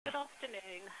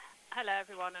Hello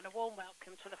everyone and a warm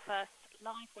welcome to the first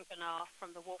live webinar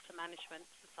from the Water Management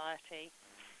Society.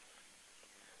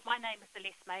 My name is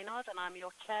Elise Maynard and I'm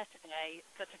your chair today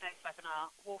for today's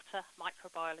webinar, Water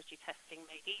Microbiology Testing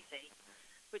Made Easy,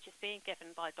 which is being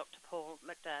given by Dr. Paul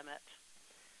McDermott.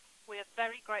 We are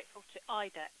very grateful to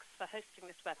IDEXX for hosting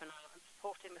this webinar and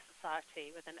supporting the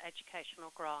Society with an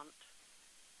educational grant.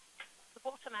 The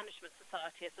Water Management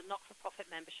Society is a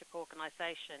not-for-profit membership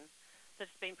organisation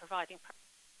that has been providing practical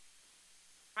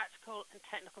and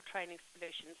technical training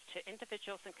solutions to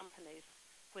individuals and companies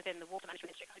within the water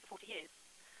management industry for over 40 years.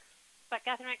 By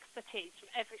gathering expertise from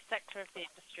every sector of the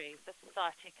industry, the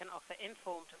Society can offer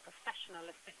informed and professional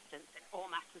assistance in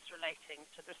all matters relating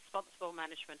to the responsible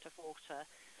management of water,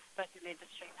 both in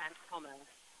industry and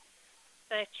commerce.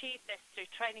 They achieve this through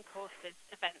training courses,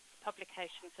 events,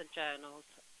 publications and journals,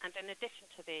 and in addition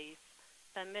to these,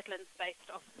 their Midlands-based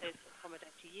offices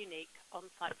accommodate a unique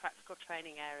on-site practical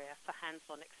training area for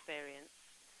hands-on experience.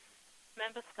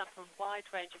 Members come from a wide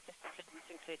range of disciplines,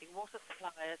 including water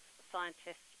suppliers,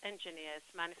 scientists, engineers,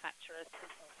 manufacturers,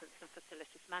 consultants, and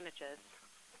facilities managers.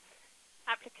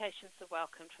 Applications are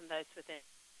welcomed from those within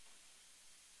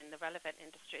the relevant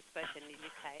industries, both in the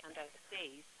UK and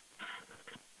overseas.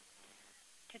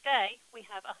 Today, we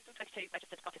have 122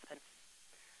 registered participants.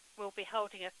 We'll be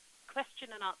holding a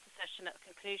question and answer session at the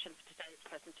conclusion for today's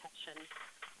presentation,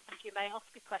 and you may ask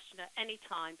a question at any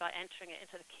time by entering it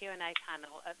into the Q&A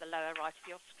panel at the lower right of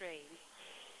your screen.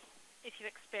 If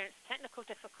you experience technical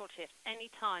difficulty at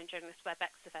any time during this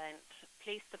WebEx event,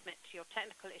 please submit to your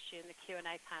technical issue in the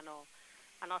Q&A panel,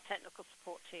 and our technical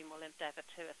support team will endeavour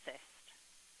to assist.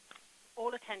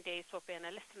 All attendees will be in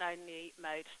a listen-only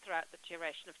mode throughout the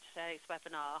duration of today's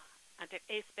webinar, and it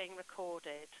is being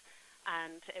recorded,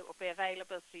 and it will be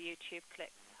available as a YouTube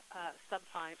clip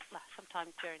sometime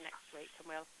during next week, and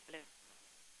we'll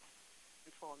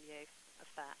inform you of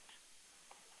that.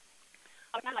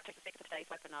 I would now like to speak to today's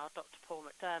webinar, Dr. Paul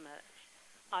McDermott.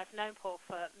 I've known Paul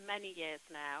for many years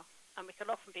now, and we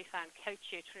can often be found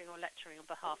co-tutoring or lecturing on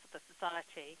behalf of the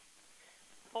Society.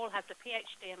 Paul has a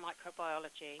PhD in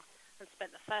microbiology and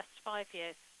spent the first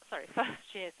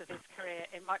years of his career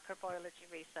in microbiology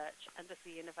research and as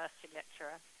a university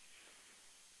lecturer.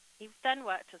 He then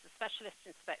worked as a specialist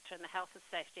inspector in the Health and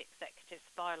Safety Executive's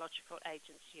Biological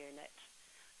Agents Unit,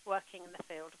 working in the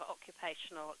field of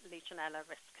occupational Legionella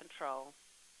risk control.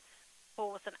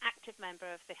 Paul was an active member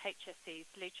of the HSE's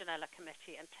Legionella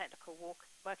Committee and technical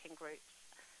working groups,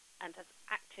 and has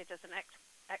acted as an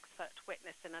expert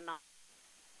witness in a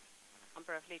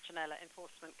number of Legionella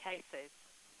enforcement cases.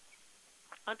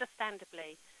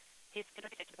 Understandably, he's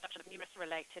contributed to the production of numerous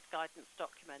related guidance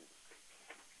documents.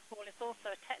 Paul is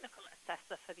also a technical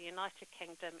assessor for the United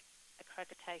Kingdom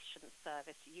Accreditation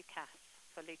Service, UCAS,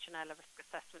 for Legionella Risk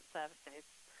Assessment Services.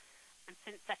 And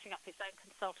since setting up his own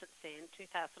consultancy in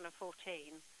 2014,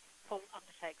 Paul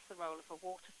undertakes the role of a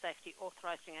water safety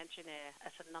authorising engineer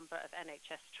at a number of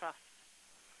NHS trusts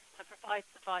and provides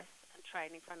advice and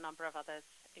training for a number of others,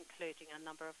 including a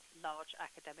number of large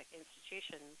academic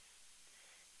institutions.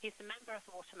 He's a member of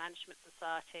the Water Management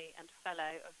Society and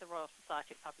Fellow of the Royal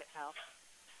Society of Public Health.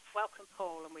 Welcome,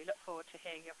 Paul, and we look forward to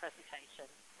hearing your presentation.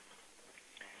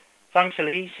 Thanks,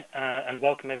 Elise, and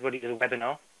welcome everybody to the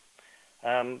webinar.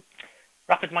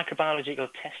 Rapid microbiological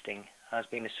testing has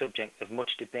been the subject of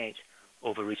much debate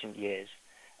over recent years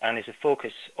and is a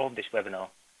focus of this webinar.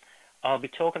 I'll be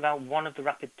talking about one of the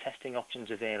rapid testing options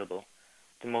available,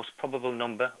 the most probable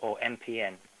number, or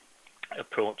MPN,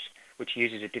 approach, which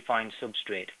uses a defined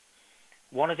substrate.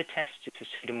 One of the tests is for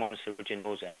Pseudomonas and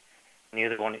Legionella, and the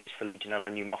other one is for Legionella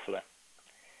pneumophila.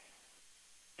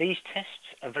 These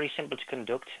tests are very simple to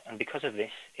conduct, and because of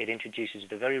this, it introduces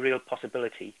the very real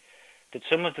possibility that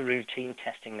some of the routine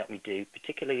testing that we do,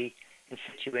 particularly in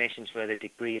situations where the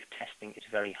degree of testing is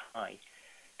very high,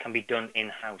 can be done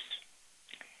in-house.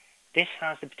 This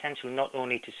has the potential not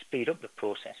only to speed up the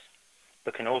process,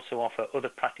 but can also offer other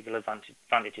practical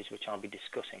advantages which I'll be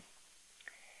discussing.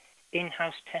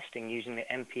 In-house testing using the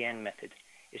MPN method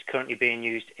is currently being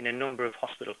used in a number of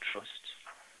hospital trusts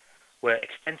where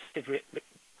extensive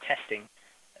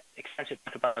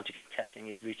microbiological testing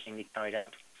is routinely carried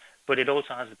out, but it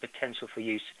also has the potential for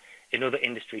use in other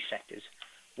industry sectors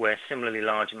where similarly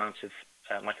large amounts of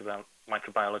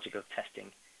microbiological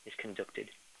testing is conducted.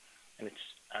 And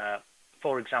it's,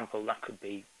 for example, that could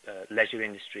be leisure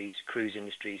industries, cruise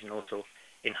industries, and also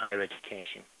in higher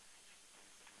education.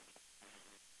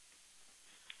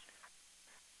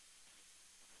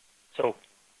 So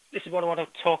this is what I want to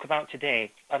talk about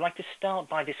today. I'd like to start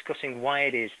by discussing why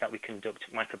it is that we conduct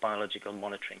microbiological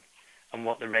monitoring and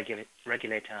what the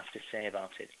regulator has to say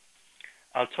about it.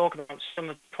 I'll talk about some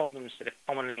of the problems that are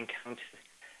commonly encountered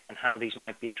and how these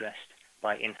might be addressed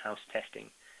by in-house testing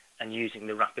and using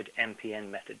the rapid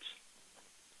MPN methods.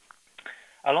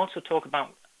 I'll also talk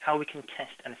about how we can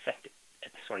test effectively,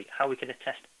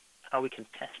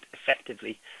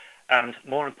 and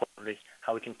more importantly,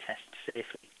 how we can test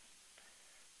safely.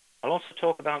 I'll also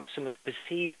talk about some of the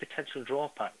perceived potential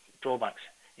drawbacks,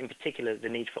 in particular the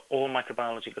need for all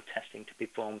microbiological testing to be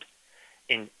performed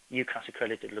in UCAS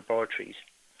accredited laboratories,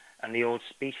 and the old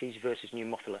species versus new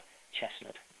muffler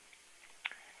chestnut.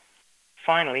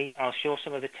 Finally, I'll show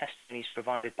some of the testimonies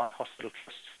provided by hospital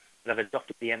trusts that have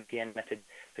adopted the MPN method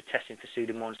for testing for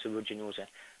Pseudomonas and Legionella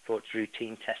for its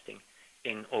routine testing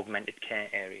in augmented care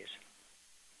areas.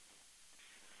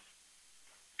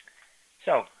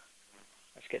 So,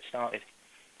 let's get started.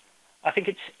 I think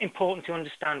it's important to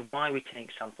understand why we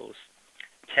take samples,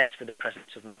 test for the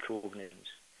presence of microorganisms.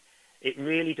 It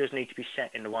really does need to be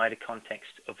set in the wider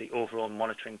context of the overall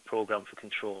monitoring programme for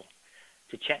control,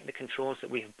 to check the controls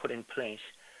that we have put in place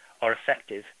are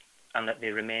effective and that they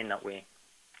remain that way.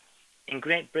 In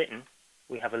Great Britain,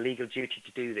 we have a legal duty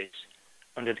to do this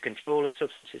under the Control of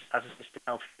Substances Hazardous to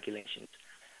Health regulations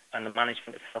and the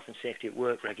Management of Health and Safety at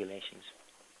Work regulations.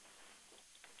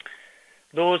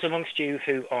 Those amongst you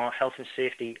who are health and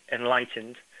safety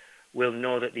enlightened will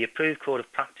know that the approved code of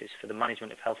practice for the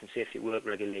Management of Health and Safety at Work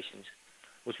regulations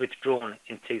was withdrawn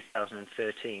in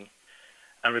 2013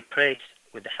 and replaced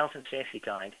with the Health and Safety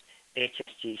Guide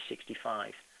HSG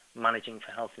 65, Managing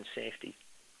for Health and Safety.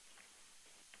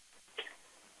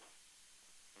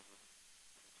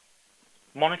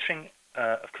 Monitoring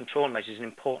of control measures is an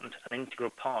important and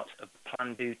integral part of the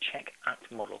Plan, Do, Check, Act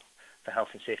model for health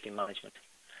and safety management,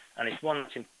 and it's one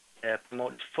that's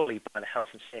promoted fully by the Health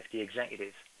and Safety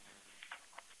Executive.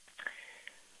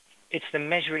 It's the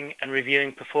measuring and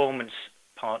reviewing performance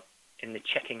part in the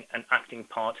checking and acting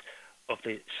part of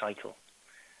the cycle.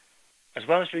 As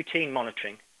well as routine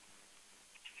monitoring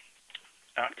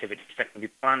activities that can be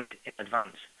planned in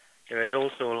advance, there is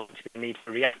also the need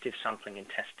for reactive sampling and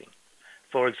testing.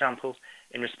 For example,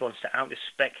 in response to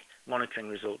out-of-spec monitoring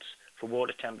results for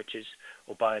water temperatures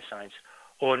or biocides,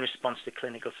 or in response to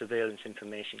clinical surveillance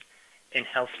information in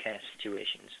healthcare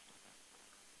situations.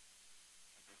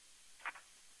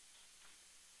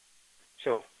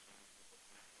 So,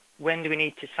 when do we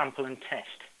need to sample and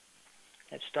test?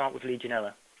 Let's start with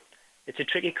Legionella. It's a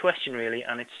tricky question really,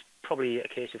 and it's probably a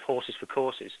case of horses for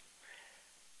courses.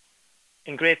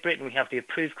 In Great Britain, we have the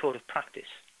approved code of practice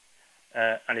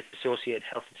and its associated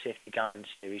health and safety guidance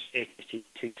series, HSG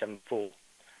 274,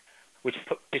 which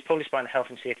is published by the Health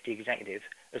and Safety Executive,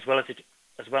 as well as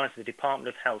the Department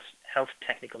of Health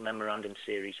Technical Memorandum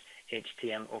Series,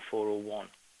 HTM 0401.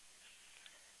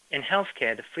 In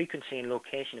healthcare, the frequency and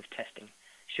location of testing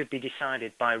should be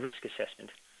decided by risk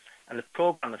assessment, and the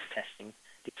programme of testing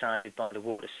decided by the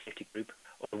Water Safety Group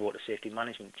or the Water Safety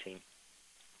Management Team.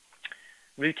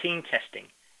 Routine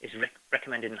testing is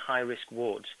recommended in high-risk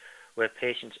wards where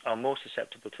patients are more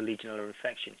susceptible to Legionella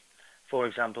infection, for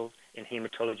example, in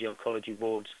haematology-oncology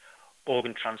wards,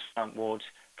 organ transplant wards,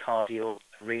 cardio,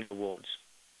 and renal wards.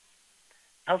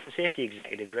 Health and Safety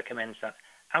Executive recommends that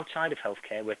outside of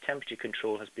healthcare, where temperature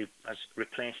control has been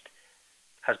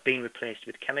replaced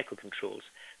with chemical controls,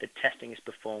 that testing is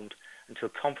performed until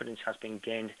confidence has been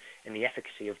gained in the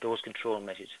efficacy of those control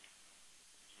measures.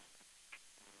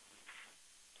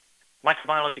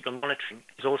 Microbiological monitoring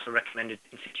is also recommended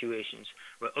in situations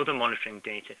where other monitoring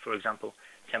data, for example,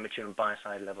 temperature and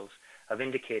biocide levels, have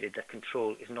indicated that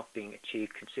control is not being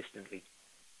achieved consistently.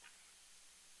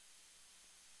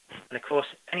 And of course,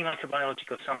 any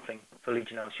microbiological sampling for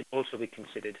Legionella should also be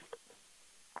considered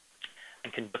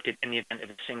and conducted in the event of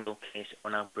a single case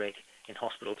or an outbreak in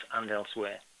hospitals and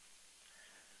elsewhere.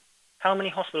 How many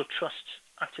hospital trusts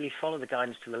actually follow the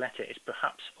guidance to the letter is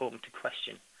perhaps open to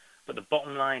question, but the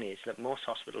bottom line is that most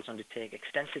hospitals undertake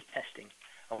extensive testing,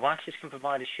 and whilst this can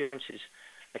provide assurances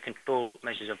that control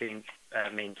measures are being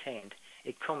maintained,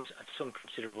 it comes at some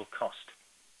considerable cost.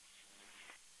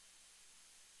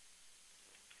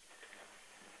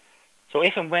 So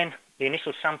if and when the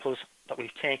initial samples that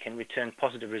we've taken return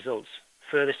positive results,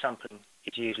 further sampling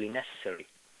is usually necessary.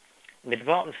 And the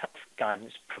Department of Health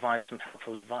guidance provides some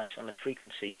helpful advice on the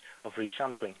frequency of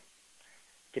resampling.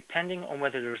 Depending on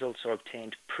whether the results are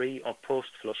obtained pre or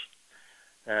post-flush,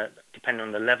 depending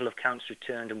on the level of counts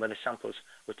returned and whether samples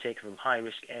were taken from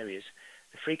high-risk areas,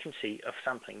 the frequency of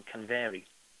sampling can vary.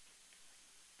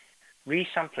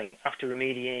 Resampling after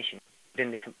remediation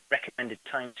within the recommended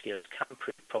timescales can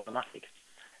prove problematic,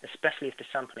 especially if the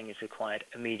sampling is required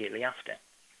immediately after.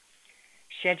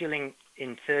 Scheduling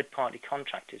in third-party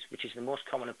contractors, which is the most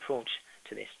common approach to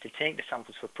to this, to take the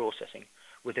samples for processing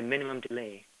with a minimum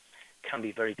delay can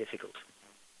be very difficult.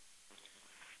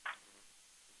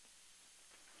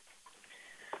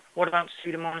 What about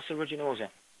Pseudomonas aeruginosa?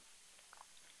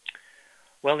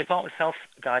 Well, the Department of Health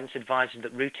guidance advises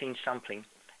that routine sampling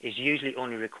is usually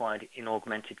only required in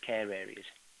augmented care areas,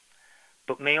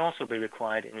 but may also be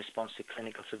required in response to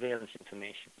clinical surveillance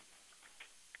information.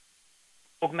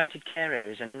 Augmented care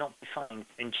areas are not defined.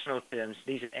 In general terms,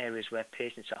 these are areas where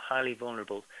patients are highly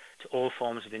vulnerable to all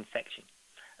forms of infection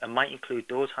and might include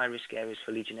those high-risk areas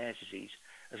for Legionnaire's disease,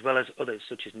 as well as others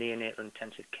such as neonatal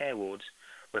intensive care wards,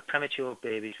 where premature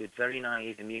babies with very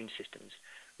naive immune systems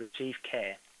receive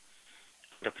care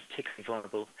and are particularly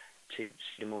vulnerable to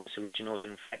Pseudomonas aeruginosa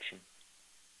infection.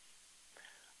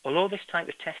 Although this type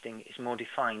of testing is more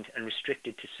defined and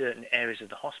restricted to certain areas of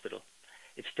the hospital,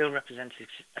 it still represents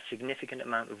a significant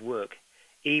amount of work,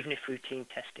 even if routine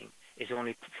testing is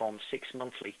only performed 6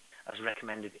 monthly as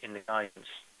recommended in the guidance.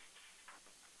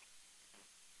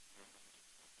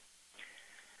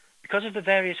 Because of the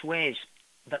various ways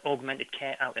that augmented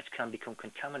care outlets can become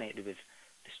contaminated with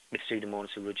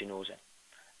Pseudomonas aeruginosa,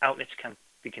 outlets can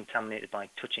be contaminated by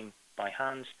touching by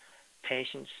hands,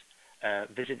 patients,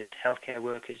 visited healthcare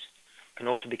workers, can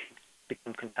also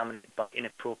become contaminated by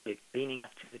inappropriate cleaning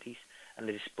activities and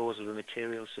the disposal of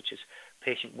materials such as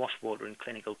patient wash water and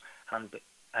clinical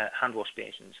hand wash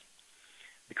basins.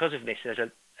 Because of this, there's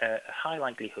a high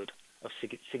likelihood of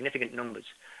significant numbers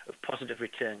of positive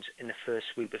returns in the first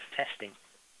sweep of testing.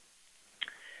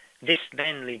 This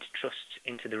then leads trusts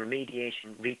into the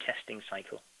remediation retesting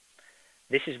cycle.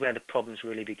 This is where the problems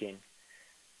really begin.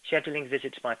 Scheduling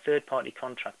visits by third-party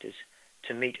contractors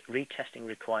to meet retesting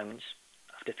requirements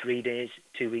after 3 days,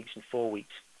 2 weeks and 4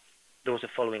 weeks, those are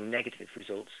following negative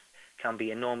results, can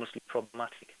be enormously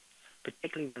problematic,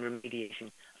 particularly when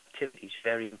remediation activities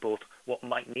vary in both what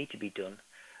might need to be done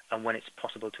and when it's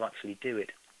possible to actually do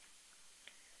it.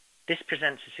 This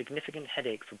presents a significant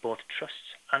headache for both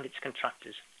trusts and its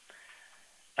contractors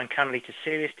and can lead to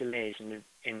serious delays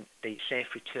in the safe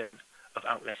return of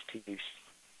outlets to use.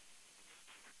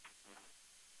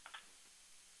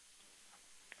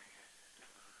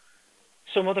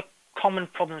 Some other common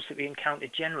problems that we encounter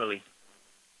generally.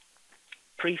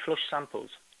 Pre-flush samples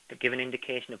that give an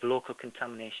indication of local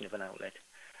contamination of an outlet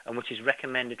and which is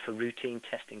recommended for routine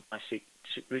testing for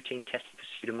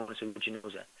Pseudomonas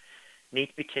aeruginosa need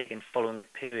to be taken following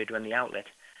the period when the outlet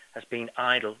has been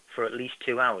idle for at least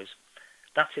 2 hours.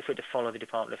 That's if we're to follow the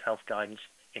Department of Health guidance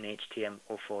in HTM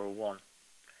 0401.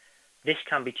 This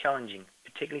can be challenging,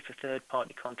 particularly for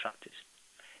third-party contractors,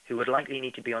 who would likely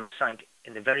need to be on site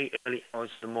in the very early hours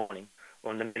of the morning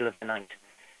or in the middle of the night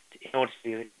in order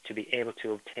to be able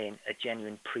to obtain a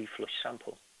genuine pre-flush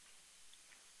sample.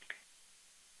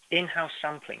 In-house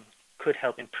sampling could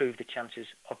help improve the chances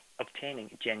of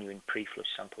obtaining genuine pre-flush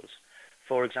samples,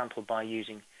 for example by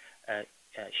using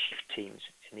shift teams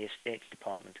in the estates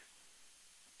department.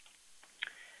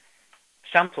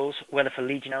 Samples, whether for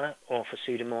Legionella or for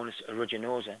Pseudomonas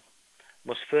aeruginosa,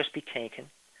 must first be taken,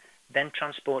 then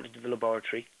transported to the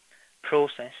laboratory,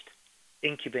 processed,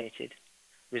 incubated,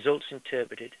 results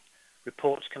interpreted,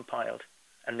 reports compiled,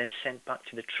 and then sent back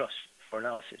to the trust for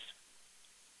analysis.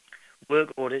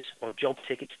 Work orders or job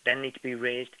tickets then need to be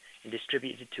raised and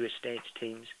distributed to estates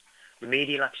teams,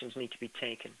 remedial actions need to be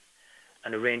taken,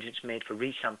 and arrangements made for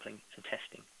resampling and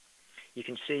testing. You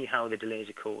can see how the delays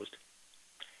are caused.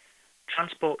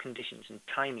 Transport conditions and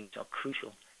timings are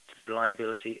crucial to the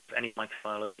reliability of any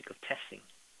microbiological testing.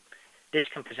 This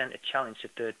can present a challenge to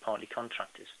third-party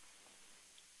contractors.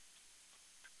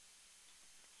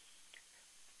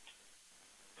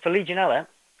 For Legionella,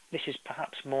 this is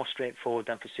perhaps more straightforward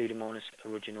than for Pseudomonas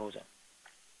aeruginosa.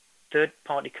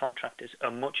 Third-party contractors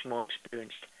are much more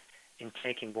experienced in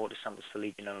taking water samples for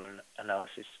Legionella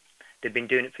analysis. They've been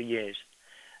doing it for years,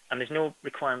 and there's no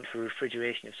requirement for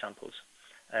refrigeration of samples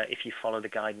if you follow the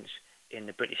guidance in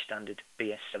the British Standard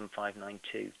BS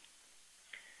 7592.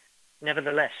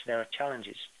 Nevertheless, there are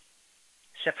challenges.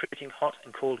 Separating hot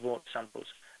and cold water samples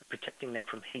and protecting them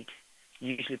from heat,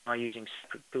 usually by using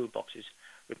separate pool boxes,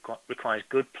 requires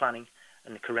good planning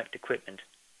and the correct equipment.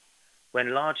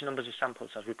 When large numbers of samples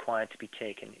are required to be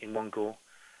taken in one go,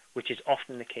 which is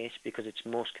often the case because it's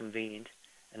most convenient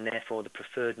and therefore the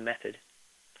preferred method,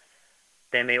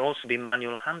 there may also be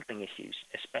manual handling issues,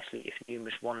 especially if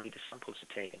numerous 1 litre samples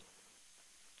are taken.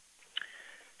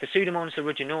 For Pseudomonas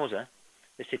aeruginosa,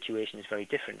 the situation is very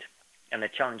different, and the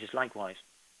challenge is likewise.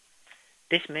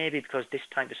 This may be because this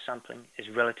type of sampling is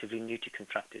relatively new to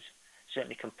contractors,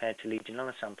 certainly compared to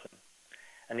Legionella sampling,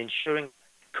 and ensuring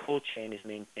the cold chain is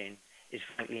maintained is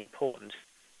vitally important,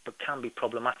 but can be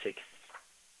problematic.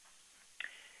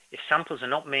 If samples are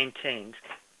not maintained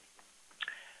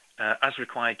as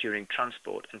required during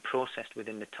transport and processed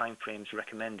within the timeframes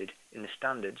recommended in the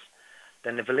standards,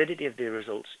 then the validity of the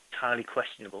results is highly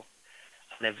questionable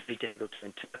and they're very difficult to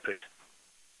interpret.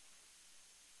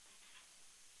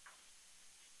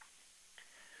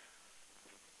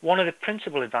 One of the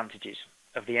principal advantages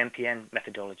of the MPN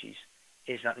methodologies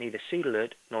is that neither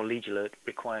Pseudolert nor Legionella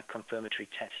require confirmatory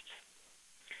tests.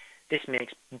 This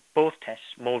makes both tests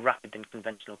more rapid than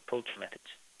conventional culture methods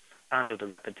and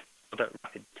other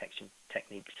rapid detection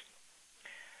techniques.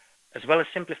 As well as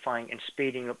simplifying and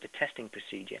speeding up the testing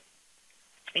procedure,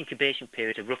 incubation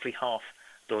periods are roughly half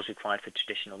those required for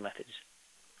traditional methods.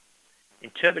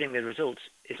 Interpreting the results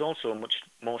is also much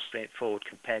more straightforward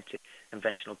compared to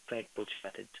conventional plate culture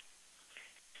methods.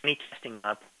 Any testing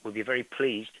lab will be very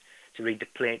pleased to read the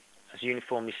plate as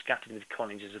uniformly scattered with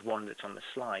colonies as the one that's on the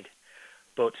slide,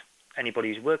 but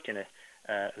anybody who's worked in a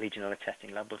Legionella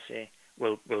testing lab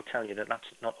will tell you that that's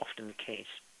not often the case,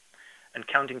 and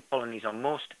counting colonies on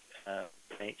most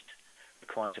plates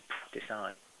requires a practiced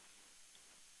eye.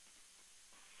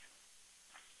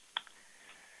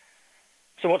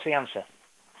 So what's the answer?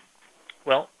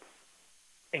 Well,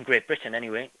 in Great Britain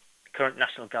anyway, current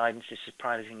national guidance is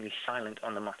surprisingly silent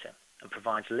on the matter and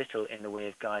provides little in the way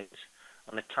of guidance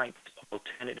on the types of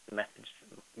alternative methods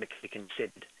that can be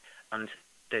considered and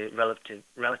the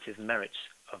relative merits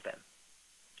of them.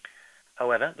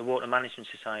 However, the Water Management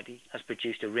Society has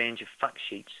produced a range of fact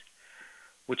sheets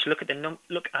which look at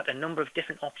a number of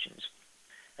different options.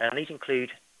 These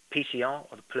include PCR,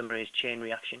 or the polymerase chain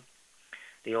reaction.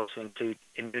 They also include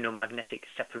immunomagnetic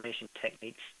separation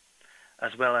techniques,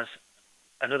 as well as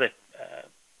another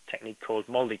technique called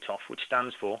MALDI-TOF, which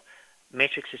stands for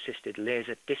Matrix-Assisted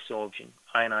Laser Desorption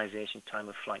Ionization Time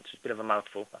of Flight. So it's a bit of a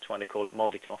mouthful, that's why they call it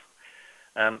MALDI-TOF.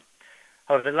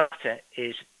 However, the latter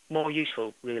is more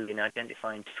useful, really, in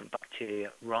identifying different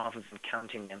bacteria rather than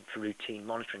counting them for routine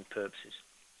monitoring purposes.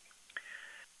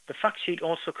 The fact sheet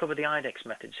also covers the IDEXX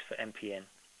methods for MPN,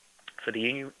 for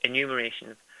the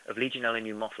enumeration of Legionella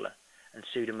pneumophila and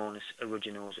Pseudomonas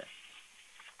aeruginosa.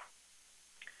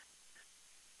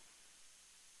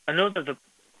 Another of the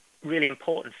really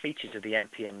important features of the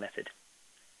MPN method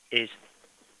is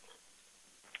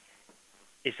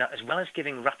that as well as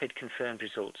giving rapid confirmed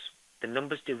results, the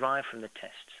numbers derived from the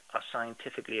tests are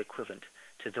scientifically equivalent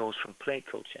to those from plate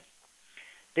culture.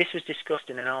 This was discussed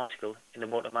in an article in the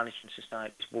Water Management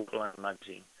Society's Waterline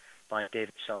magazine by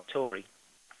David Saltori.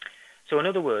 So in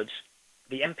other words,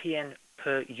 the MPN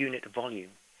per unit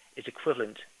volume is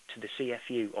equivalent to the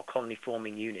CFU, or colony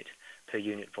forming unit, per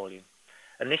unit volume.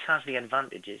 And this has the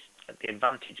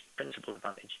principal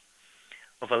advantage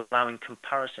of allowing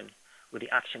comparison with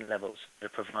the action levels that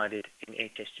are provided in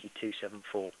HSG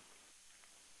 274.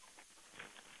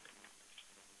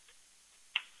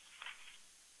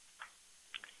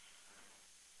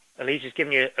 Elise has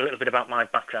given you a little bit about my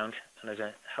background, and as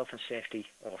a health and safety,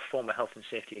 or former health and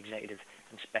safety executive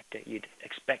inspector, you'd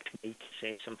expect me to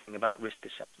say something about risk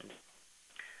assessment,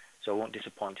 so I won't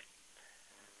disappoint.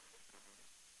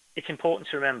 It's important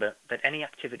to remember that any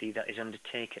activity that is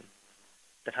undertaken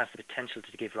that has the potential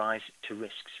to give rise to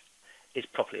risks is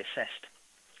properly assessed.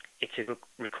 It's a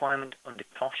requirement under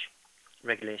POSH,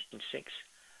 Regulation 6,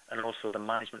 and also the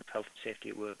Management of Health and Safety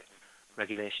at Work,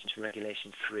 Regulation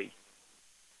 3.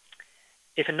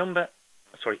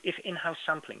 If in-house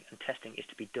sampling and testing is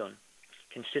to be done,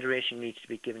 consideration needs to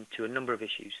be given to a number of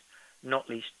issues, not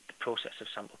least the process of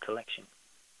sample collection.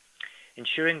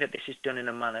 Ensuring that this is done in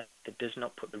a manner that does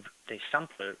not put the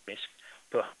sampler at risk,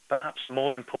 but perhaps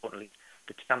more importantly,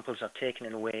 that samples are taken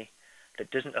in a way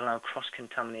that doesn't allow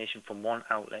cross-contamination from one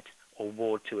outlet or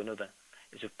ward to another,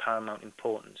 is of paramount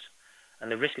importance,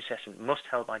 and the risk assessment must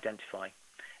help identify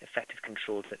effective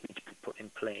controls that need to be put in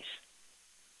place.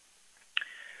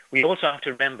 We also have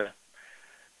to remember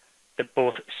that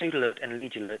both Pseudolert and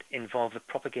Legionella involve the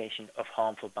propagation of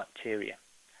harmful bacteria,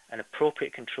 and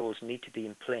appropriate controls need to be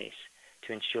in place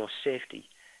to ensure safety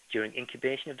during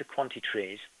incubation of the quantity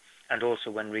trays and also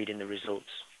when reading the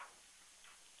results.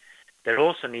 There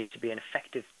also needs to be an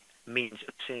effective means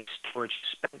of safe storage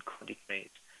of spent quantity trays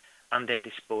and their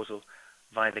disposal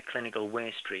via the clinical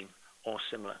waste stream or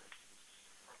similar.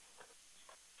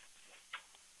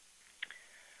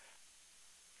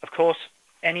 Of course,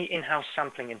 any in-house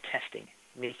sampling and testing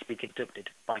needs to be conducted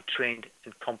by trained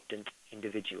and competent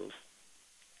individuals.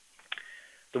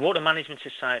 The Water Management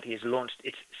Society has launched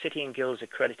its City and Guilds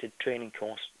accredited training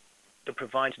course that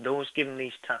provides those given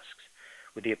these tasks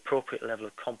with the appropriate level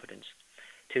of competence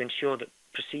to ensure that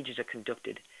procedures are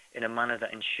conducted in a manner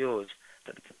that ensures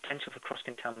that the potential for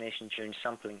cross-contamination during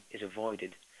sampling is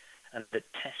avoided and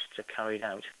that tests are carried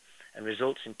out and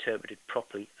results interpreted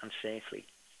properly and safely.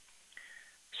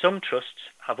 Some trusts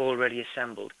have already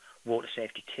assembled water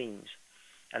safety teams,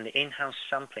 and the in-house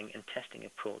sampling and testing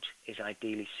approach is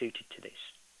ideally suited to this.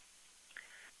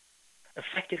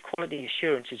 Effective quality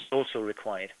assurance is also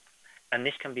required, and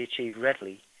this can be achieved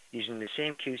readily using the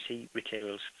same QC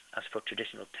materials as for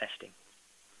traditional testing.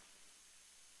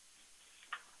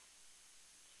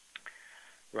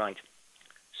 Right,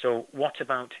 so what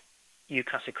about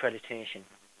UCAS accreditation?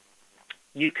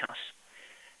 UCAS,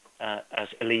 as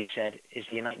Elise said, is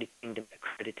the United Kingdom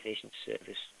Accreditation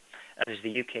Service and is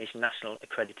the UK's national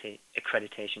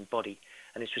accreditation body,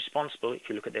 and it's responsible, if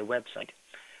you look at their website,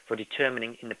 for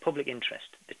determining in the public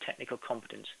interest the technical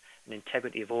competence and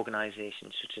integrity of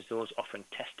organisations such as those offering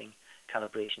testing,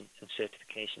 calibration and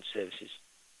certification services.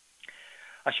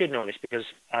 I should know this because,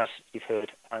 as you've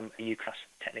heard, I'm a UCAS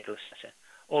technical assessor,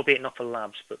 albeit not for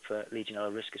labs but for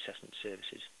Legionella risk assessment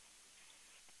services.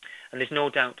 And there's no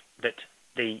doubt that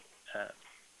the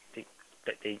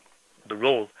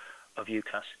role of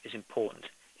UCAS is important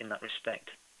in that respect.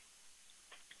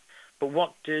 But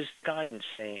what does guidance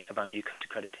say about UCAS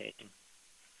accreditation?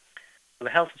 Well, the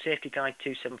Health and Safety Guide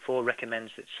 274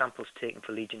 recommends that samples taken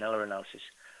for Legionella analysis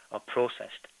are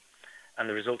processed and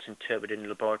the results interpreted in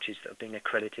laboratories that have been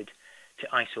accredited to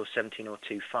ISO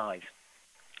 17025.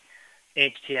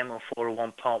 HTML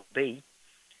 401 Part B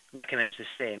recommends the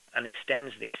same and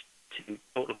extends this to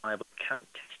total viable count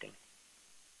testing.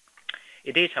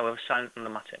 It is, however, silent on the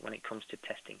matter when it comes to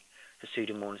testing for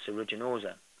Pseudomonas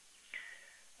aeruginosa.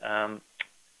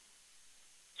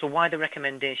 So why the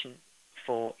recommendation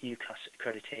for UCAS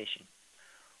accreditation?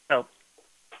 Well,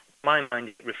 in my mind,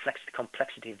 it reflects the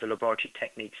complexity of the laboratory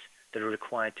techniques that are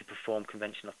required to perform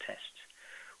conventional tests,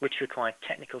 which require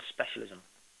technical specialism.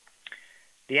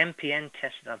 The MPN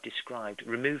tests that I've described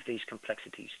remove these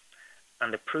complexities,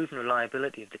 and the proven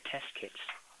reliability of the test kits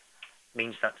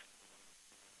means that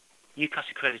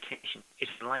UCAS accreditation is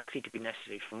likely to be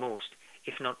necessary for most,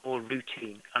 if not all,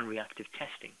 routine and reactive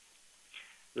testing.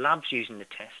 Labs using the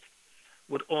test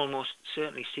would almost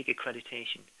certainly seek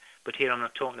accreditation, but here I'm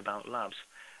not talking about labs.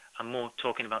 I'm more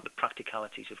talking about the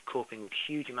practicalities of coping with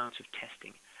huge amounts of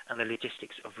testing and the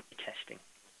logistics of retesting.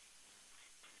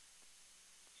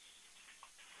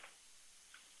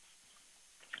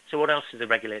 So what else does the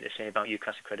regulator say about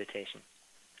UCAS accreditation?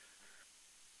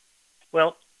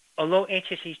 Well, although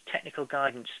HSE's technical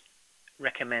guidance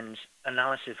recommends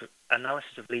analysis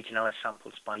of Legionella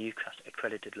samples by UCAS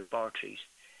accredited laboratories,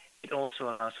 it also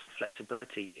allows for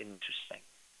flexibility in this respect.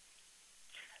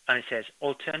 And it says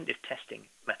alternative testing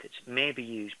methods may be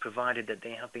used provided that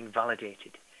they have been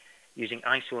validated using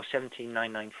ISO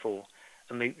 17994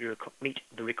 and meet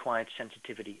the required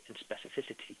sensitivity and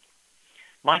specificity.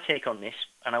 My take on this,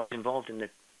 and I was involved in the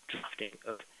drafting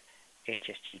of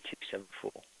HSG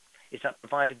 274, is that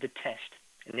provided the test,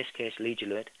 in this case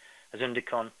Legionella, has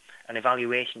undergone an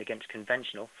evaluation against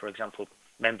conventional, for example,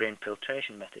 membrane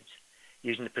filtration methods,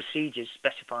 using the procedures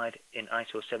specified in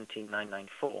ISO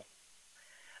 17994,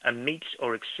 and meets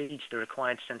or exceeds the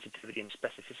required sensitivity and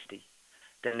specificity,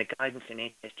 then the guidance in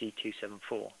HSG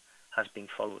 274 has been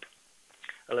followed.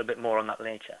 A little bit more on that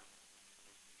later.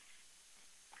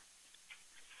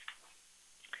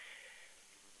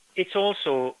 It's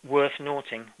also worth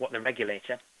noting what the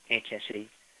regulator, HSE,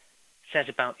 says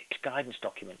about its guidance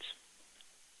documents.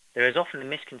 There is often a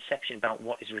misconception about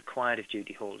what is required of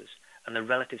duty holders and the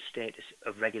relative status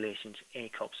of regulations,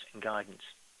 ACOPs and guidance.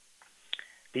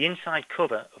 The inside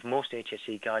cover of most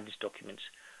HSE guidance documents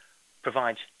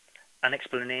provides an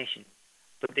explanation,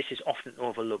 but this is often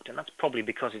overlooked, and that's probably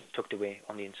because it's tucked away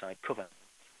on the inside cover.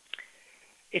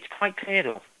 It's quite clear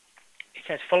though. It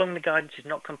says following the guidance is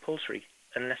not compulsory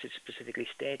unless it's specifically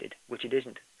stated, which it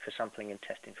isn't for sampling and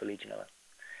testing for Legionella,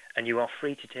 and you are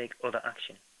free to take other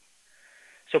action.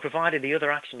 So provided the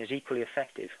other action is equally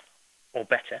effective, or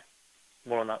better,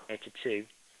 more on that later too,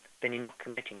 then you're not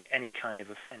committing any kind of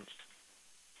offence.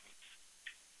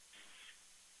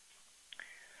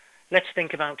 Let's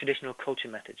think about traditional culture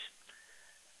methods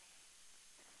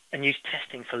and use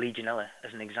testing for Legionella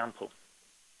as an example.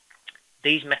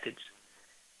 These methods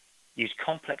use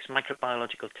complex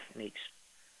microbiological techniques,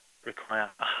 require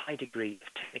a high degree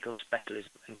of technical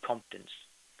specialism and competence.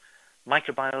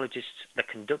 Microbiologists that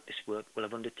conduct this work will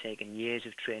have undertaken years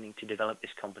of training to develop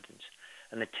this competence,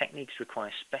 and the techniques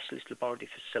require specialist laboratory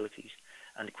facilities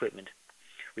and equipment,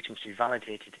 which must be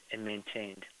validated and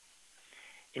maintained.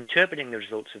 Interpreting the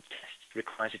results of tests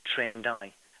requires a trained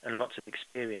eye and lots of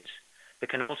experience, but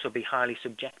can also be highly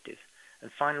subjective,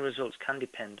 and final results can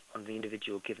depend on the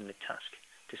individual given the task,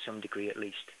 to some degree at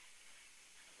least.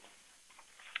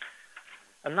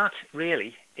 And that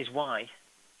really is why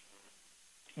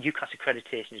UCAS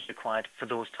accreditation is required for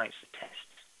those types of tests.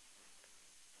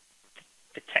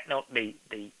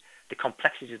 The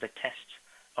complexities of the tests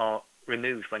are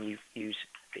removed when you use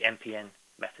the MPN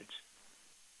methods.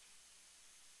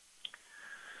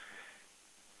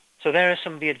 So there are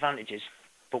some of the advantages,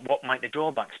 but what might the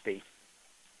drawbacks be?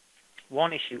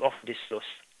 One issue often discussed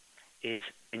is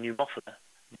the pneumophila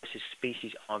versus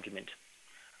species argument,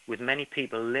 with many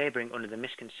people labouring under the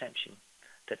misconception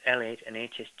that L8 and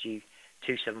HSG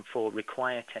 274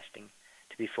 require testing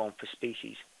to be performed for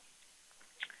species.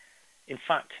 In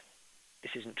fact,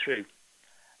 this isn't true.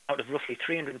 Out of roughly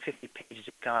 350 pages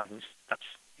of guidance, that's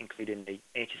including the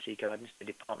HSE guidance, the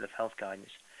Department of Health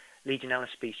guidance, Legionella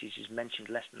species is mentioned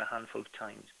less than a handful of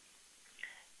times.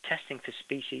 Testing for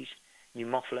species,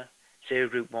 pneumophila,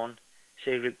 serogroup 1,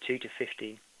 serogroup 2 to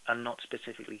 15 are not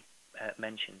specifically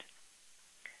mentioned.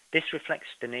 This reflects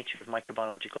the nature of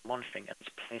microbiological monitoring and its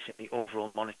place in the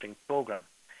overall monitoring programme.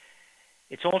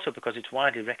 It's also because it's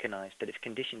widely recognised that if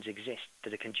conditions exist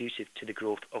that are conducive to the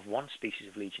growth of one species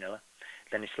of Legionella,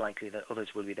 then it's likely that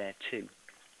others will be there too.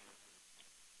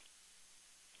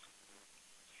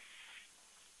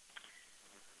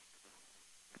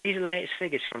 These are the latest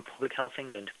figures from Public Health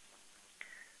England.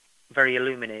 Very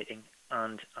illuminating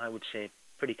and, I would say,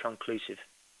 pretty conclusive.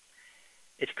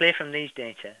 It's clear from these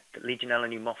data that Legionella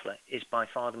pneumophila is by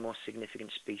far the most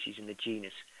significant species in the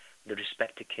genus with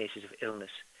respect to cases of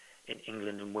illness in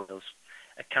England and Wales,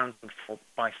 accounting for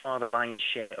by far the lion's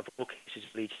share of all cases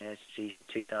of Legionella disease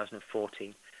in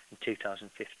 2014 and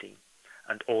 2015,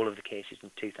 and all of the cases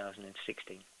in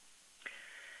 2016.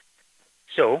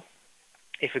 So,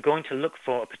 if we're going to look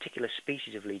for a particular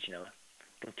species of Legionella,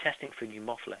 then testing for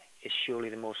pneumophila is surely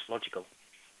the most logical.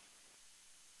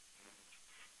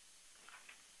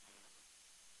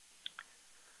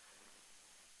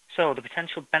 So, the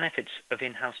potential benefits of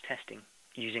in-house testing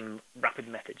using rapid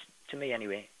methods, to me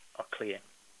anyway, are clear.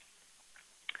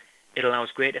 It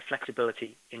allows greater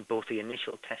flexibility in both the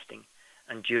initial testing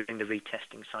and during the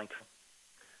retesting cycle.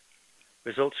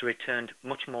 Results are returned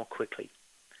much more quickly.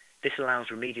 This allows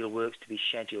remedial works to be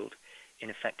scheduled in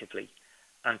effectively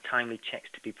and timely checks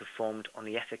to be performed on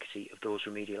the efficacy of those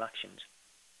remedial actions.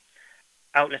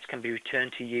 Outlets can be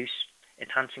returned to use,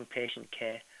 enhancing patient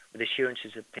care with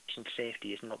assurances that patient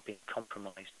safety is not being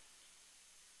compromised.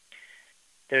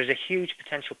 There is a huge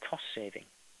potential cost saving,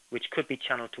 which could be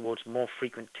channeled towards more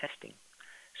frequent testing,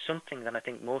 something that I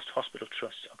think most hospital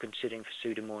trusts are considering for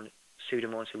Pseudomonas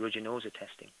aeruginosa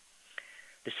testing.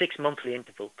 The 6-monthly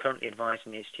interval currently advised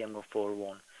in HTML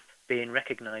 401 being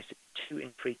recognised as too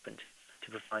infrequent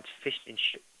to provide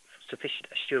sufficient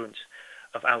assurance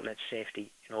of outlet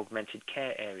safety in augmented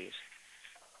care areas.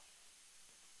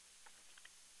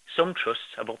 Some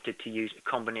trusts have opted to use a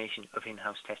combination of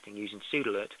in-house testing using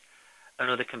Pseudolert and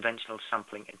other conventional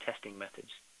sampling and testing methods.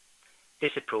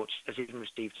 This approach has even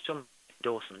received some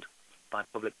endorsement by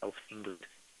Public Health England.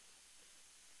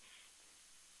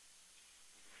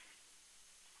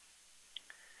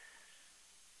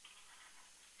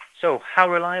 So, how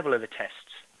reliable are the tests?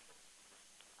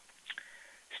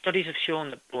 Studies have shown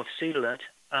that both Pseudolert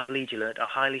and Legionella are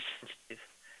highly sensitive,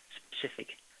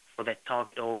 specific for their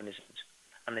target organisms,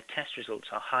 and the test results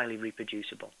are highly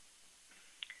reproducible.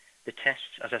 The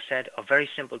tests, as I said, are very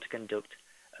simple to conduct,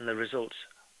 and the results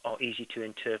are easy to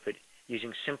interpret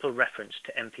using simple reference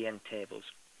to MPN tables.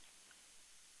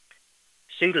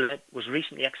 Pseudolert was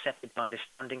recently accepted by the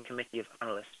Standing Committee of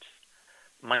Analysts,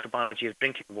 Microbiology of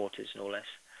Drinking Waters no less,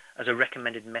 as a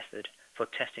recommended method for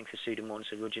testing for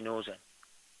Pseudomonas aeruginosa.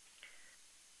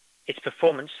 Its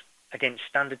performance against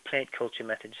standard plate culture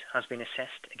methods has been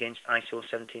assessed against ISO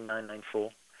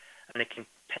 17994, and it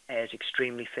compares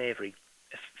extremely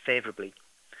favourably,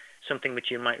 something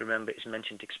which you might remember is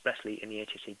mentioned expressly in the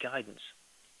HSE guidance.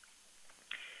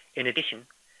 In addition,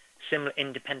 similar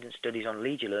independent studies on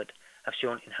Legionella have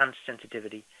shown enhanced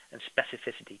sensitivity and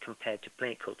specificity compared to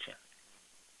plate culture.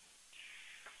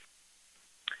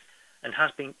 And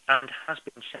has been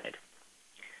said,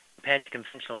 compared to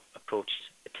conventional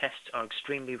approaches, the tests are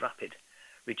extremely rapid,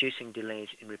 reducing delays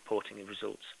in reporting of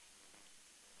results.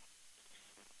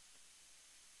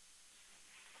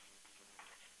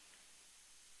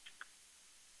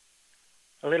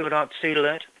 A little about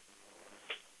Pseudolert.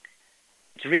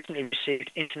 It's recently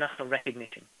received international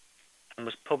recognition and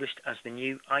was published as the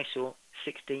new ISO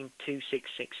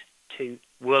 16266-2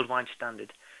 worldwide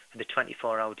standard for the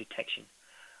 24-hour detection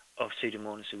of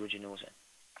Pseudomonas aeruginosa.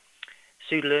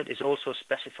 Pseudolert is also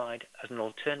specified as an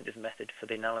alternative method for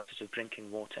the analysis of drinking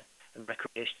water and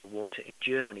recreational water in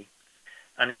Germany,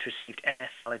 and it received NF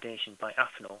validation by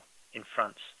AFNOR in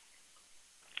France.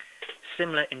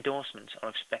 similar endorsements are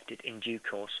expected in due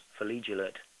course for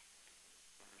Legionella.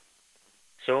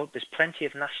 So there's plenty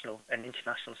of national and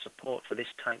international support for this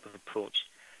type of approach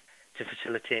to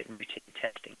facilitate routine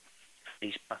testing for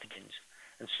these pathogens,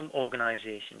 and some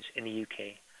organisations in the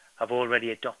UK have already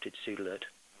adopted Pseudomonas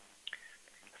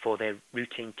for their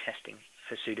routine testing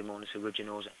for Pseudomonas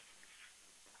aeruginosa.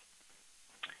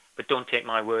 But don't take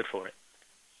my word for it.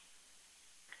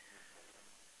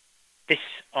 These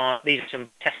are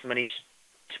some testimonies.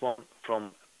 This one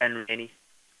from Ben Rainey.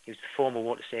 He was the former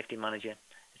water safety manager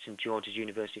at St George's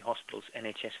University Hospital's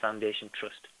NHS Foundation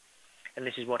Trust. And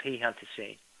this is what he had to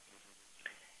say.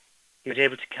 He was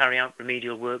able to carry out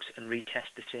remedial works and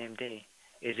retest the same day.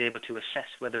 He was able to assess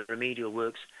whether remedial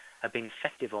works had been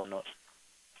effective or not.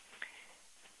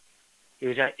 He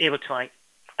was able to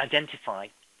identify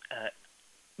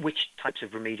which types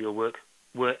of remedial work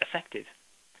were effective.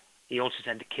 He also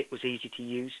said the kit was easy to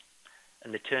use,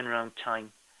 and the turnaround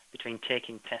time between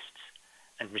taking tests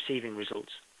and receiving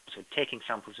results, so taking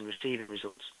samples and receiving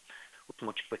results, was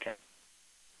much quicker.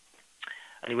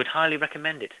 And he would highly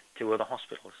recommend it to other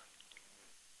hospitals.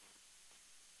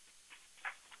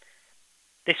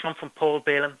 This one from Paul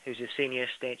Balaam, who's a Senior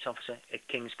Estates Officer at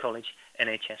King's College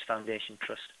NHS Foundation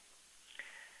Trust.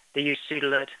 They used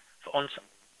Pseudomonas for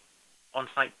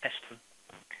on-site testing,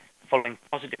 following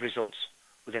positive results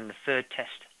within the third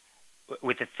test,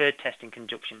 with the third test in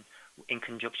conjunction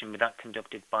with that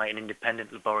conducted by an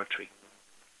independent laboratory.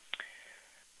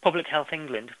 Public Health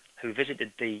England, who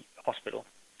visited the hospital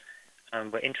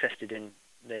and were interested in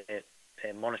their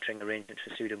monitoring arrangements for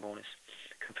Pseudomonas,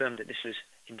 confirmed that this was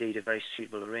indeed a very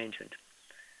suitable arrangement.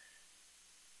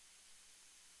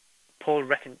 Paul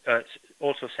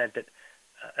also said that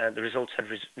the results had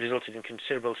resulted in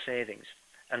considerable savings,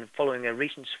 and following a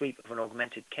recent sweep of an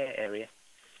augmented care area,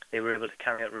 they were able to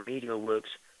carry out remedial works,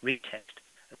 retest,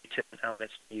 and return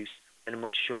outlets to use in a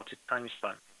much shorter time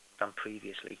span than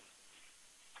previously.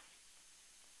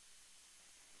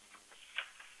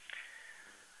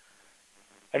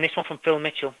 And this one from Phil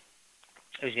Mitchell,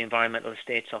 who's the Environmental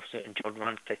Estates Officer at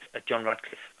John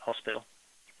Radcliffe Hospital.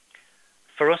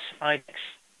 For us, IDEXX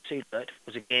Pseudomonas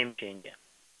was a game changer.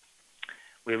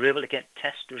 We were able to get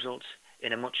test results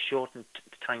in a much shortened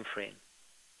time frame.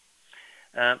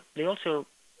 They also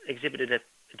exhibited a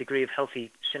degree of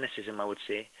healthy cynicism, I would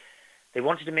say. They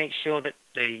wanted to make sure that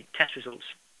the test results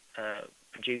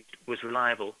produced was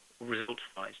reliable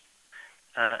results-wise.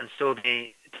 And so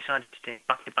they decided to take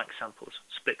back-to-back samples,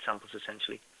 split samples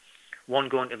essentially, one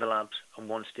going to the labs and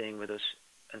one staying with us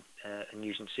and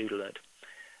using Pseudomonas.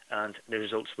 And the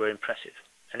results were impressive.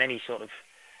 And any sort of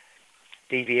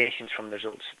deviations from the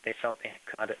results, they felt they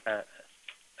had a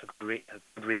good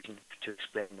reason to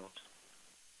explain those.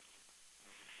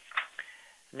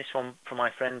 And this one from my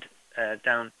friend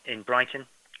down in Brighton,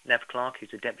 Nev Clark,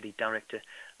 who's the Deputy Director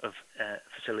of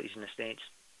Facilities and Estates.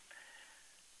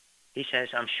 He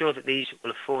says, I'm sure that these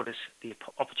will afford us the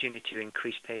opportunity to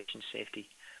increase patient safety,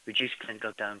 reduce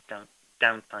clinical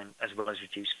downtime, as well as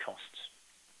reduce costs.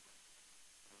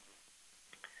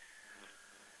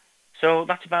 So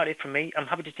that's about it from me. I'm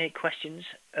happy to take questions.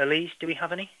 Elise, do we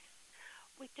have any?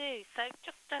 We do. So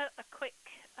just a quick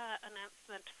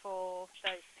announcement for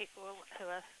those people who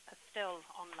are still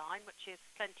online, which is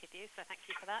plenty of you, so thank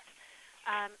you for that.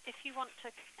 If you want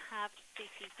to have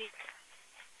CPD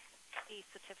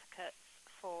certificates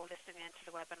for listening into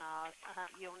the webinar,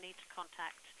 you'll need to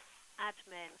contact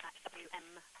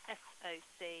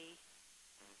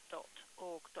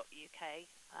admin@wmsoc.org.uk,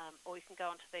 or you can go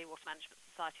onto the Water Management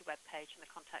Society webpage and the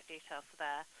contact details are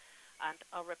there. And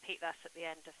I'll repeat that at the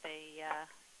end of the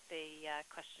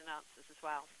question and answers as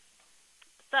well.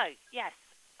 So, yes,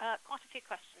 quite a few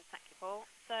questions. Thank you, Paul.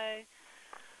 So,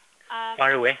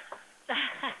 fire away.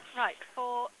 Right,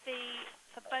 for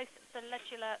both the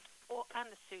Legionella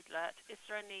and the Pseudomonas, is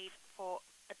there a need for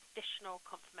additional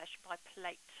confirmation by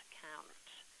plate count,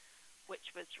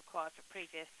 which was required for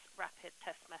previous rapid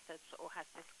test methods, or has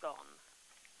this gone?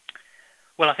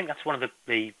 Well, I think that's one of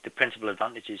the principal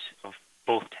advantages of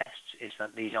both tests, is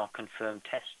that these are confirmed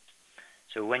tests.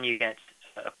 So when you get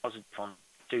a positive on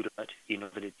Pseudomonas, you know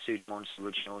that it's Pseudomonas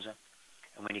aeruginosa,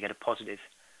 and when you get a positive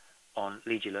on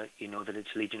Legionella, you know that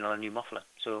it's Legionella pneumophila.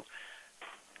 So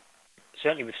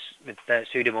certainly with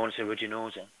Pseudomonas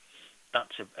aeruginosa,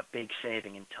 that's a big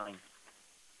saving in time.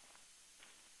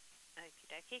 Okie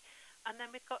dokie. And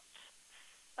then we've got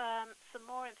some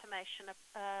more information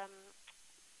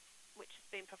which has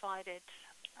been provided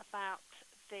about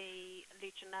the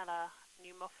Legionella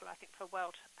pneumophila, I think, for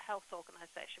World Health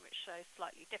Organization, which shows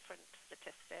slightly different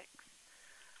statistics.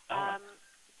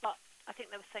 But I think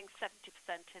they were saying 70%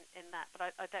 in that,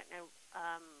 but I don't know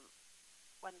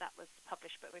when that was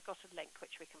published, but we've got a link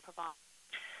which we can provide.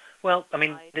 Well, I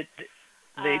mean,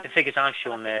 the figures I've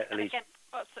shown there, Elise. Again,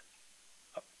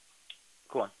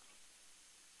 go on.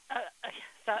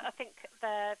 So I think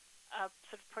they're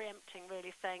sort of preempting,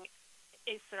 really saying,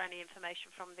 is there any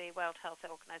information from the World Health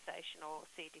Organization or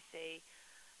CDC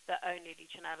that only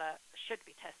Legionella should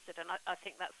be tested? And I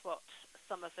think that's what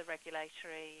some of the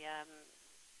regulatory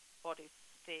bodies,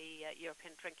 the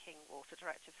European Drinking Water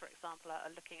Directive, for example, are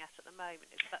looking at the moment.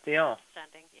 Is that they are.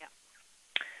 Understanding? Yeah.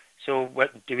 So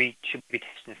should we be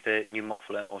testing for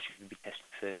Pneumophila or should we be testing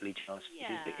for Legionella?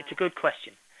 Yeah. It's a good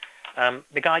question.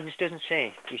 The guidance doesn't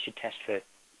say you should test for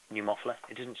Pneumophila.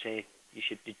 It doesn't say you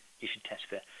should test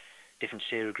for different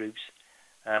serogroups.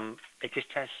 It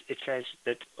says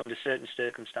that under certain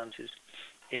circumstances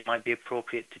it might be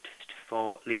appropriate to test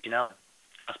for Legionella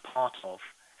as part of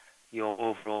your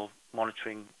overall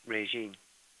monitoring regime.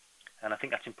 And I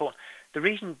think that's important. The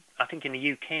reason I think in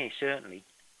the UK certainly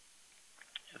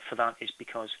for that is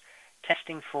because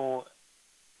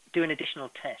doing additional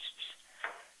tests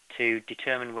to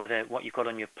determine whether what you've got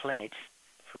on your plate,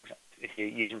 for example, if you're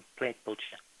using plate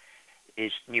culture,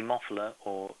 is Pneumophila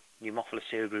or Pneumophila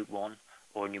serogroup 1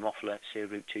 or Pneumophila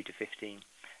serogroup 2 to 15.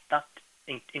 That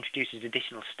introduces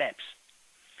additional steps,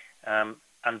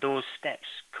 and those steps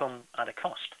come at a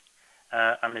cost,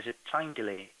 and there's a time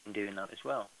delay in doing that as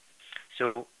well.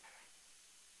 So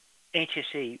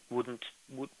HSE it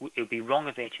would be wrong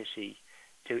of HSE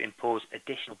to impose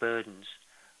additional burdens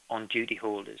on duty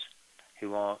holders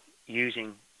who are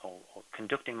using or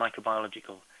conducting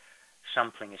microbiological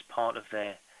sampling as part of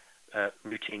their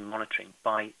routine monitoring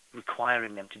by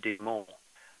requiring them to do more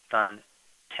than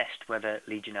test whether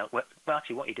Legionella... Well,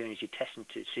 actually what you're doing is you're testing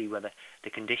to see whether the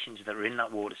conditions that are in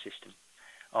that water system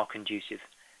are conducive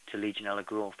to Legionella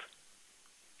growth.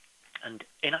 And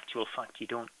in actual fact, you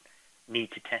don't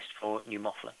need to test for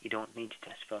Pneumophila. You don't need to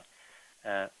test for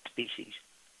species.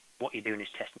 What you're doing is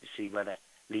testing to see whether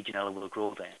Legionella will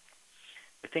grow there.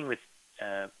 The thing with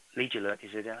Legialert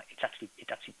is that it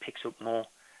actually picks up more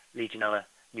Legionella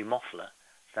Pneumophila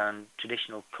than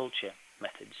traditional culture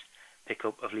methods pick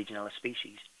up of Legionella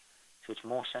species. So it's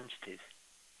more sensitive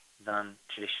than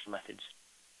traditional methods.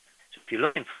 So if you're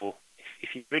looking for,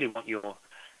 if you really want your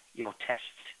test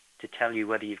to tell you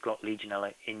whether you've got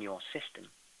Legionella in your system,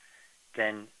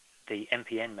 then the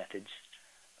MPN methods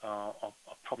are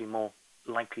probably more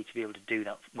likely to be able to do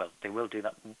that. Well, they will do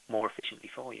that more efficiently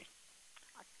for you.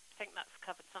 I think that's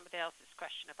covered somebody else's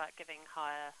question about giving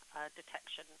higher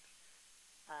detection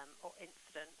or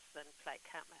incidence than plate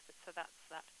count methods. So that's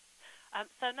that.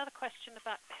 So another question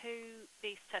about who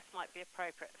these tests might be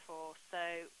appropriate for. So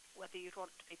whether you'd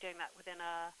want to be doing that within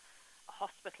a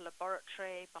hospital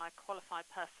laboratory by qualified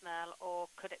personnel, or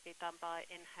could it be done by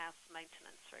in-house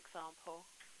maintenance, for example?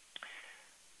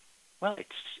 Well,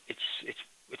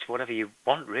 it's whatever you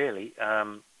want, really.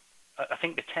 I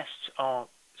think the tests are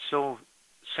so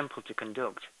simple to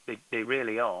conduct. They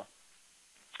really are.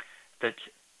 That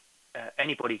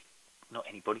anybody, not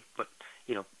anybody, but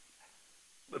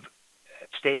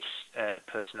states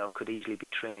personnel could easily be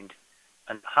trained,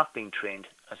 and have been trained,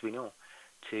 as we know,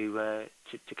 to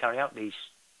carry out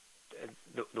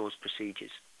those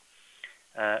procedures.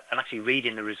 And actually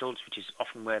reading the results, which is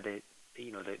often where the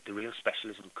real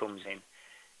specialism comes in,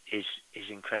 is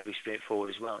incredibly straightforward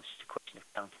as well. It's just a question of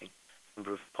counting the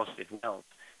number of positive wells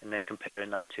and then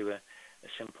comparing that to a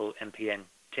simple MPN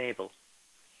table.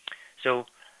 So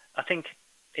I think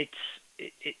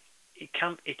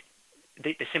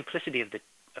the simplicity of the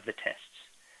tests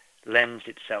lends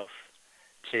itself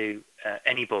to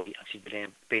anybody actually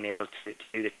being able to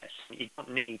do the tests. You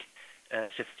don't need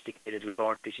sophisticated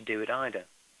laboratories to do it either.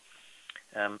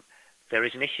 There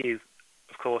is an issue,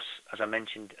 of course, as I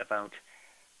mentioned, about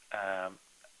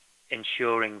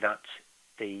ensuring that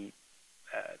the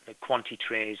quantity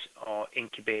trays are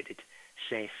incubated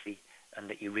safely and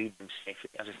that you read them safely.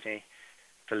 As I say,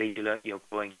 for Legionella,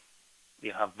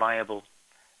 you have viable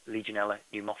Legionella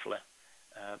Pneumophila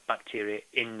bacteria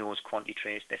in those quantity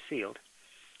trays. They're sealed.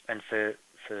 And for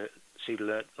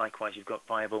Pseudolert, likewise, you've got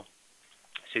viable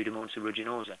Pseudomonas and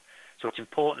Legionella. So it's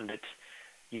important that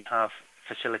you have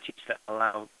facilities that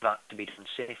allow that to be done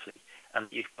safely, and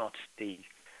you've got the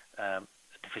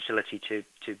facility to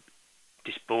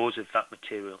dispose of that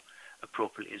material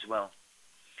appropriately as well.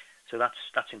 So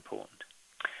that's important.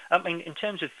 I mean, in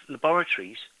terms of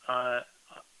laboratories, I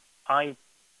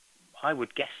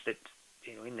would guess that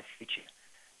in the future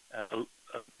a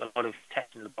lot of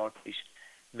testing laboratories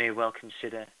may well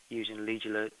consider using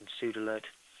Legialert and Pseudolert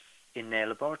in their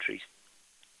laboratories.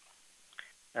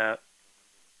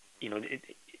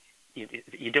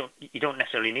 you don't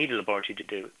necessarily need a laboratory to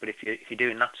do it, but if you're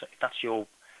doing that, if that's your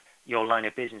line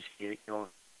of business,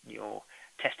 you're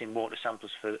testing water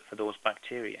samples for those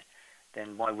bacteria,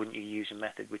 then why wouldn't you use a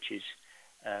method which is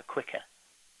quicker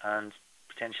and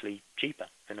potentially cheaper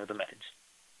than other methods?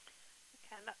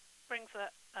 Okay, and that brings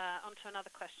us on to another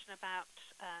question about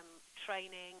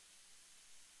training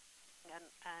and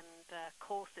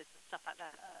courses and stuff like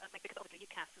that. Because obviously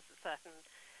UCAS has a certain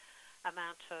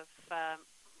amount of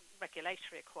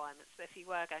regulatory requirements, but if you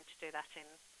were going to do that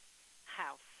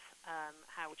in-house,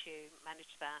 how would you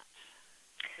manage that,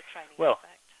 the training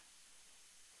aspect?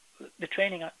 The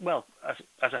training, well,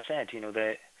 as I said,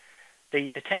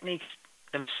 the techniques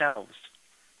themselves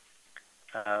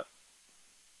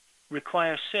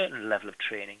require a certain level of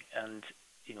training, and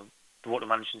the Water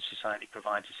Management Society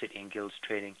provides a City and Guilds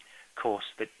training course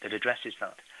that addresses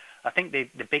that. I think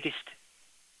the biggest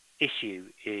issue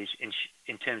is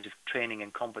in terms of training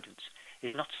and competence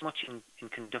is not so much in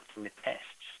conducting the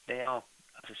tests. They are,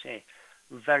 as I say,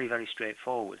 very, very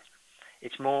straightforward.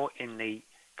 It's more in the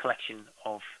collection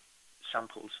of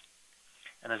samples,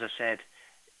 and as I said,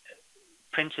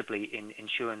 principally in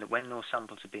ensuring that when those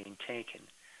samples are being taken,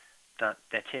 that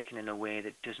they're taken in a way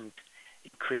that doesn't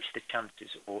increase the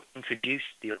chances or introduce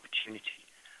the opportunity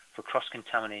for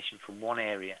cross-contamination from one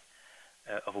area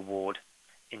of a ward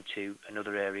into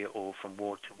another area or from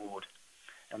ward to ward.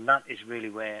 And that is really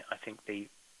where I think the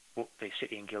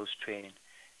City and Guilds training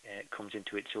comes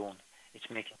into its own. It's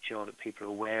making sure that people are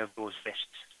aware of those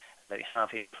risks, that they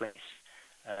have in place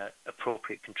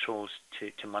appropriate controls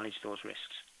to manage those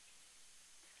risks.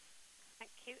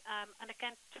 Thank you. And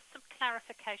again, just some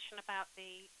clarification about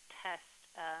the test,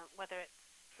 whether it's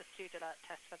the Pseudolert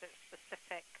test, whether it's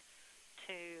specific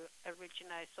to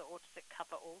Aeruginosa or does it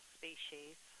cover all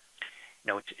species?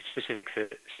 No, it's specific for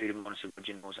Pseudomonas and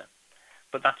Legionella.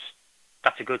 But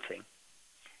that's a good thing,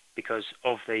 because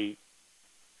of the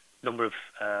number of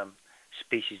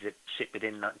species that sit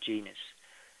within that genus,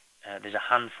 there's a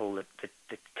handful that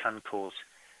can cause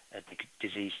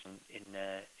disease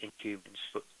in humans,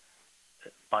 but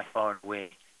by far and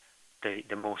away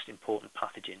the most important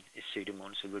pathogen is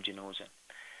Pseudomonas and Legionella.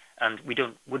 And we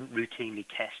wouldn't routinely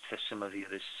test for some of the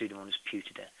others. Pseudomonas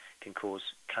putida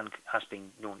has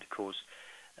been known to cause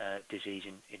disease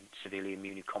in severely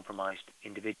immunocompromised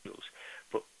individuals.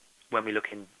 But when we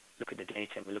look at the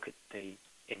data and we look at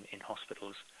in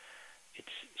hospitals,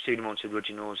 it's Pseudomonas and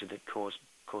Legionella that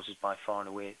causes by far and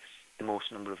away the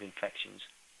most number of infections.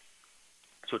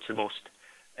 So it's the most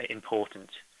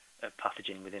important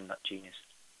pathogen within that genus.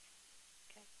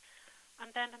 And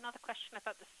then another question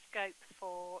about the scope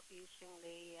for using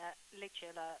the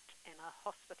Legionella in a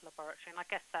hospital laboratory, and I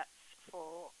guess that's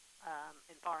for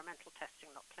environmental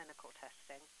testing, not clinical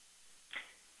testing.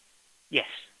 Yes,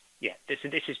 yeah. This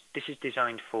is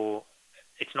designed for.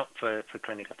 It's not for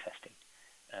clinical testing.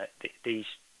 These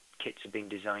kits are being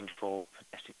designed for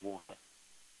testing water.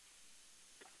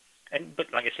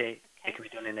 But like I say, it can be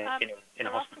done in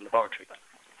a hospital laboratory.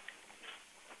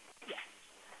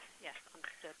 Yes,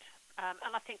 understood.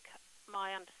 And I think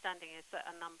my understanding is that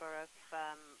a number of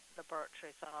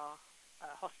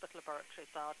hospital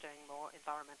laboratories are doing more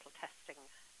environmental testing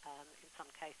in some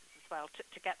cases as well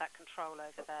to get that control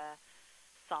over their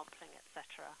sampling,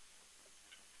 etc.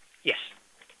 Yes.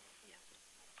 Yeah.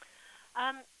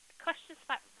 Questions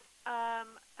about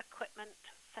equipment,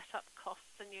 setup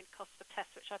costs and unit costs for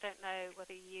tests, which I don't know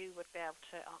whether you would be able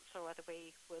to answer, or whether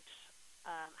we would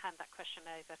hand that question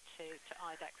over to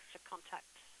IDEXX to contact.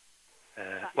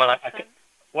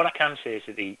 What I can say is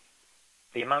that the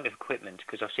amount of equipment,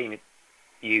 because I've seen it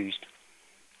used,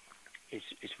 is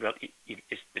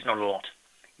not a lot.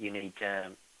 You need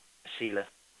a sealer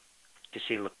to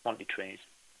seal the quantity trays.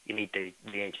 You need the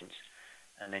reagents,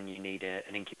 and then you need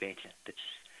an incubator that's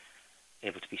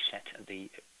able to be set at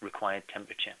the required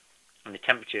temperature. And the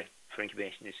temperature for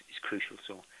incubation is crucial,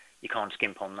 so you can't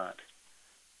skimp on that.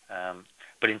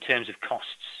 But in terms of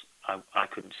costs, I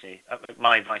couldn't say.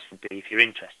 My advice would be, if you're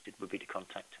interested, would be to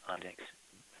contact IDEXX,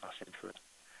 ask them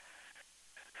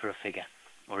for a figure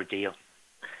or a deal.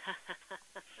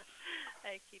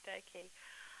 Okie dokie.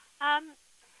 I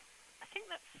think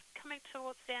that's coming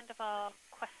towards the end of our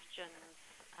questions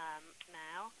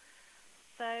now.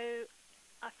 So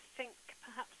I think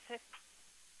perhaps if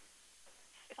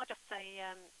I just say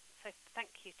thank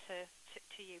you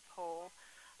to you, Paul,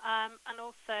 and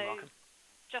also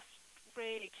just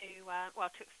really to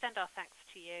extend our thanks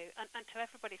to you and to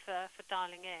everybody for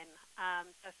dialing in.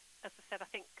 As I said, I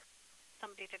think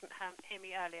somebody didn't hear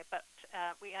me earlier, but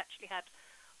we actually had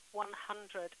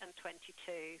 122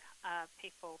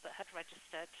 people that had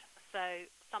registered. So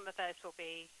some of those will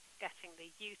be getting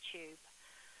the YouTube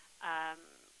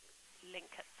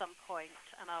link at some point,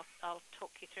 and I'll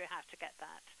talk you through how to get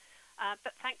that.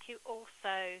 But thank you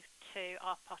also to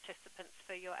our participants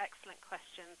for your excellent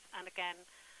questions, and again,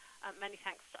 many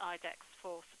thanks to IDEXX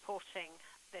for supporting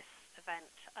this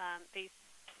event.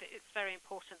 It's very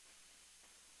important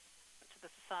to the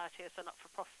Society as a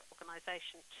not-for-profit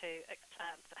organisation to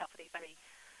help with these very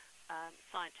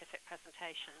scientific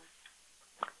presentations.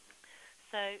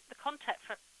 So the content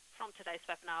from today's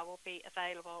webinar will be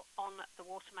available on the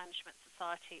Water Management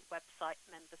Society website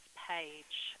members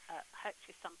page,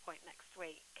 hopefully some point next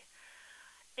week.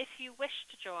 If you wish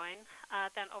to join,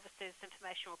 then obviously this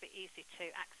information will be easy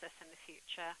to access in the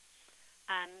future.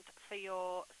 And for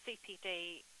your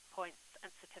CPD points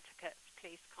and certificates,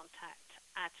 please contact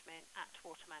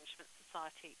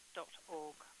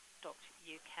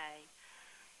admin@watermanagementsociety.org.uk.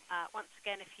 Once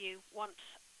again, if you want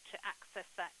to access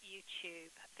that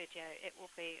YouTube video, it will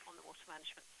be on the Water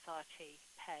Management Society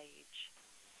page.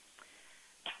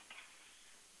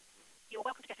 You're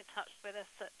welcome to get in touch with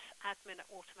us at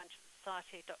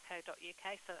admin@watermanagementsociety.co.uk.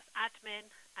 So that's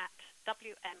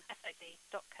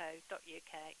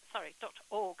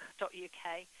admin@wmsod.org.uk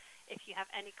if you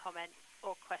have any comments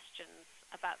or questions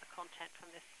about the content from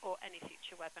this or any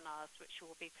future webinars which we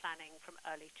will be planning from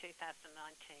early 2019.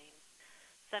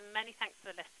 So many thanks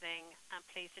for listening, and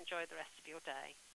please enjoy the rest of your day.